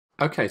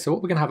Okay, so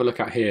what we're going to have a look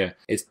at here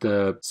is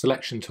the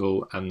selection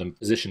tool and the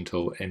position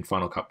tool in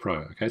Final Cut Pro.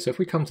 Okay, so if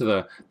we come to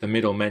the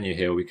middle menu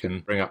here, we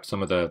can bring up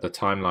some of the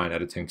timeline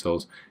editing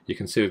tools. You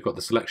can see we've got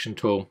the selection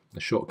tool,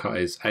 the shortcut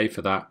is A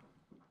for that,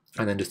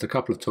 and then just a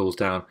couple of tools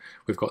down,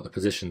 we've got the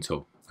position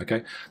tool.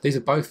 Okay, these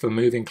are both for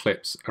moving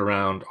clips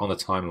around on the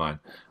timeline,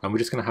 and we're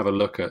just going to have a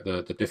look at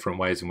the different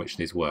ways in which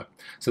these work.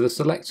 So the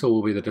select tool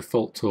will be the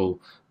default tool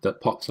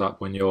that pops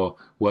up when you're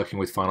working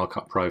with Final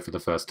Cut Pro for the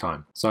first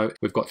time. So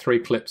we've got 3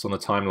 clips on the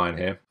timeline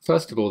here.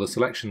 First of all, the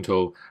selection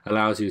tool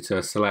allows you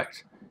to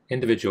select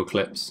individual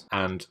clips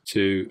and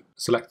to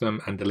select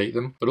them and delete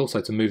them, but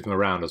also to move them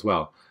around as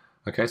well.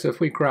 Okay, so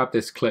if we grab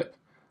this clip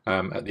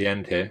at the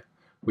end here,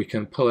 we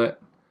can pull it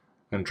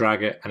and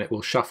drag it, and it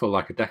will shuffle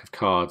like a deck of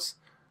cards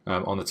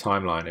on the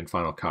timeline in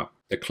Final Cut.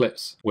 The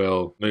clips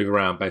will move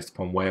around based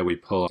upon where we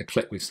pull the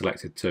clip we've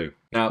selected to.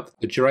 Now,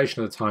 the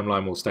duration of the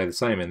timeline will stay the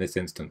same in this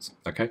instance.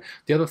 Okay.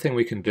 The other thing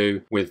we can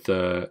do with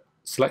the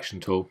selection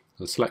tool,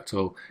 the select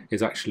tool,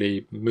 is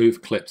actually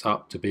move clips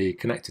up to be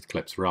connected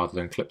clips rather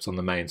than clips on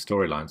the main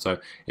storyline. So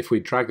if we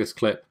drag this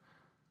clip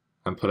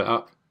and put it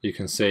up, you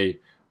can see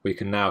we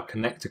can now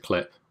connect a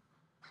clip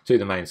to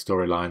the main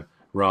storyline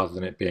rather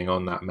than it being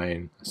on that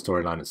main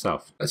storyline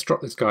itself. Let's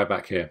drop this guy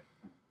back here.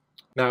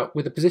 Now,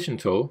 with the position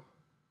tool,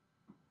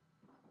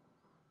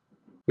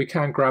 we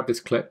can grab this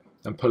clip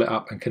and pull it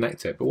up and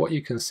connect it, but what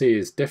you can see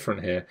is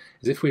different here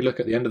is if we look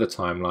at the end of the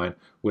timeline,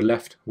 we're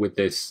left with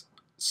this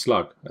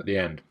slug at the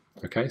end.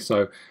 Okay,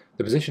 so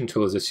the position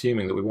tool is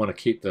assuming that we want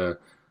to keep the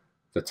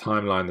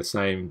timeline the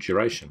same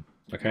duration.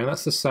 Okay, and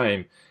that's the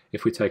same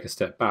if we take a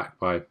step back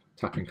by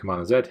tapping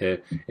Command Z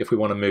here, if we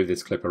want to move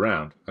this clip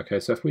around.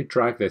 Okay, so if we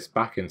drag this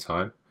back in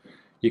time,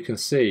 you can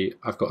see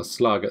I've got a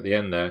slug at the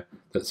end there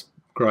that's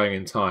growing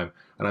in time,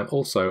 and I'm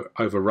also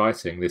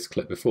overwriting this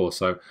clip before,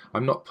 so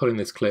I'm not putting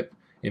this clip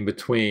in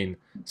between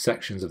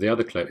sections of the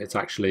other clip, it's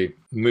actually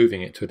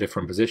moving it to a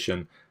different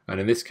position,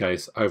 and in this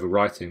case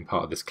overwriting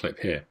part of this clip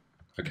here.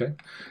 Okay,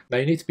 now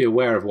you need to be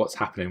aware of what's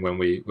happening when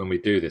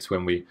we do this,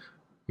 when we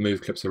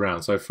move clips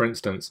around. So for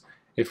instance,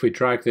 if we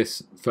drag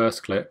this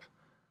first clip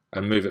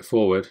and move it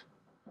forward,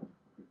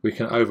 we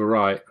can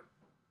overwrite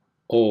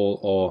all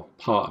or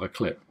part of a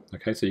clip.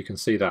 Okay, so you can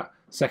see that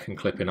second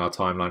clip in our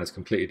timeline has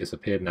completely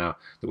disappeared now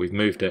that we've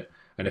moved it,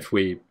 and if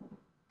we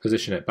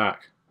position it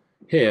back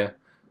here,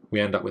 we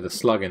end up with a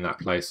slug in that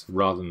place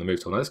rather than the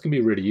move tool. Now this can be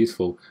really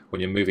useful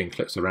when you're moving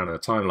clips around in a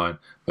timeline,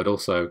 but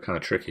also kind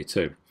of tricky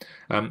too.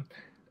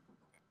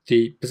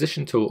 The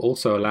position tool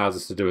also allows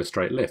us to do a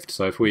straight lift,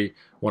 so if we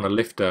want to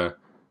lift a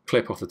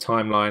clip off the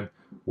timeline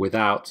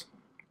without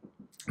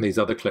these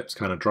other clips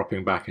kind of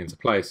dropping back into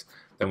place,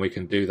 then we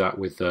can do that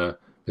with the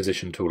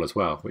position tool as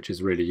well, which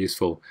is really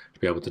useful to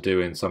be able to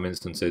do in some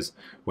instances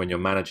when you're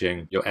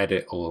managing your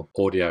edit or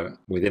audio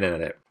within an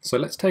edit. So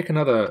let's take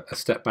a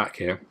step back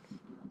here.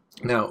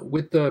 Now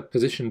with the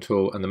position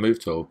tool and the move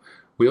tool,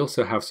 we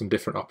also have some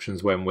different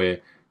options when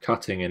we're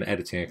cutting and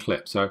editing a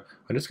clip. So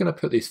I'm just going to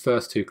put these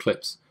first 2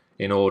 clips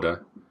in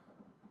order.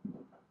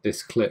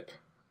 This clip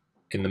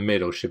in the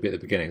middle should be at the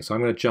beginning, so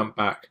I'm going to jump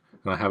back,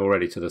 and I have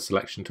already, to the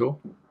selection tool,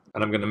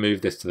 and I'm going to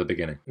move this to the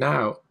beginning.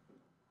 Now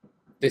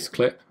this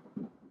clip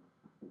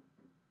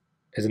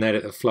is an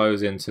edit that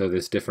flows into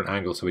this different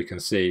angle so we can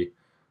see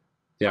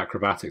the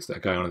acrobatics that are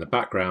going on in the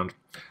background.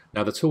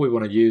 Now the tool we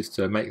want to use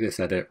to make this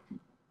edit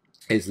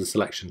is the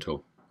selection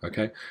tool.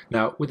 Okay.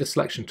 Now with the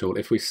selection tool,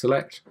 if we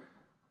select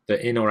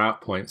the in or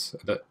out points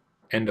at the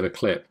end of a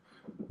clip,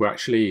 we're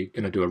actually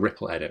going to do a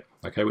ripple edit.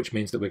 Okay, which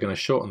means that we're going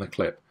to shorten the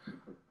clip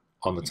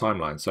on the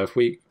timeline. So if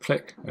we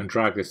click and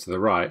drag this to the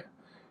right,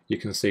 you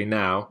can see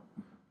now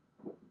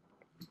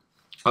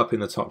up in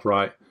the top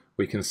right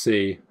we can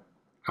see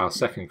our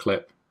second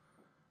clip,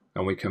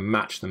 and we can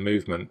match the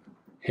movement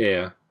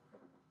here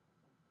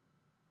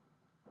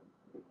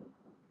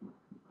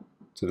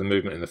to the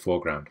movement in the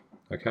foreground.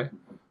 Okay,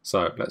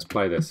 so let's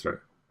play this through.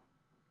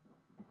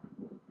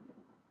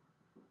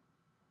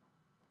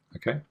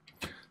 Okay,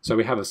 so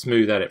we have a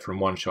smooth edit from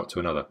one shot to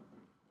another.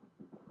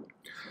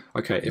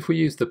 Okay, if we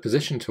use the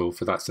position tool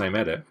for that same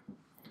edit,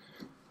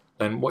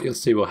 then what you'll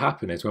see will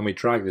happen is when we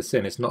drag this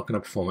in, it's not going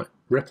to perform a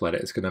ripple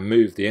edit, it's going to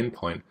move the in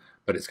point,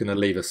 but it's going to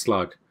leave a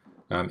slug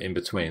in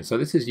between. So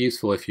this is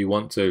useful if you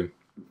want to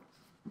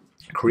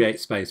create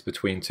space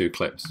between 2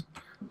 clips.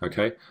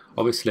 Okay,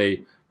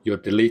 obviously you're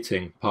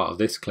deleting part of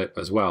this clip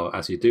as well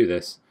as you do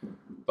this,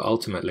 but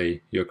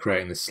ultimately you're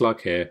creating this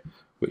slug here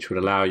which would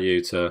allow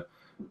you to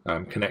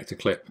connect a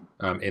clip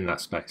in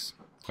that space.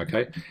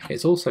 Okay,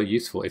 it's also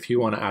useful if you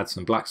want to add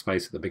some black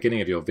space at the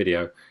beginning of your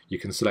video. You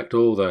can select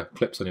all the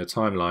clips on your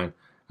timeline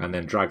and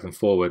then drag them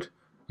forward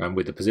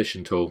with the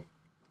position tool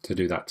to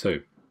do that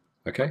too.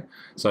 Okay,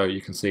 so you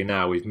can see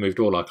now we've moved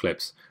all our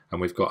clips and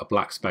we've got a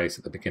black space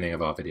at the beginning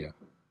of our video.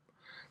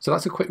 So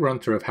that's a quick run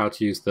through of how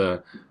to use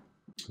the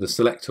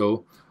select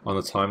tool on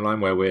the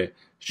timeline where we're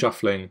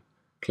shuffling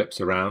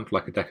clips around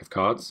like a deck of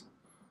cards,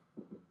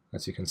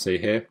 as you can see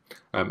here,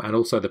 and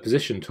also the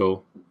position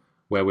tool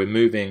where we're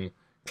moving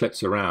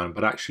clips around,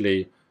 but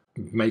actually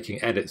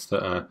making edits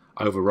that are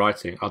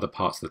overwriting other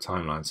parts of the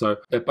timeline. So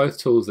they're both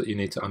tools that you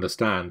need to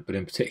understand, but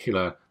in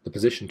particular the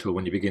position tool,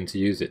 when you begin to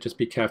use it, just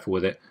be careful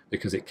with it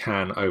because it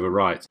can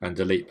overwrite and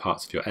delete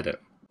parts of your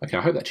edit. Okay,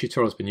 I hope that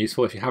tutorial has been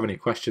useful. If you have any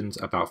questions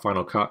about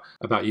Final Cut,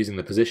 about using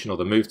the position or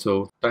the move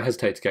tool, don't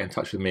hesitate to get in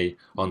touch with me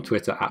on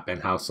Twitter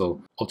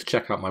 @BenHousel, or to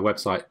check out my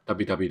website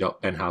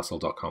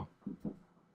www.benhousel.com.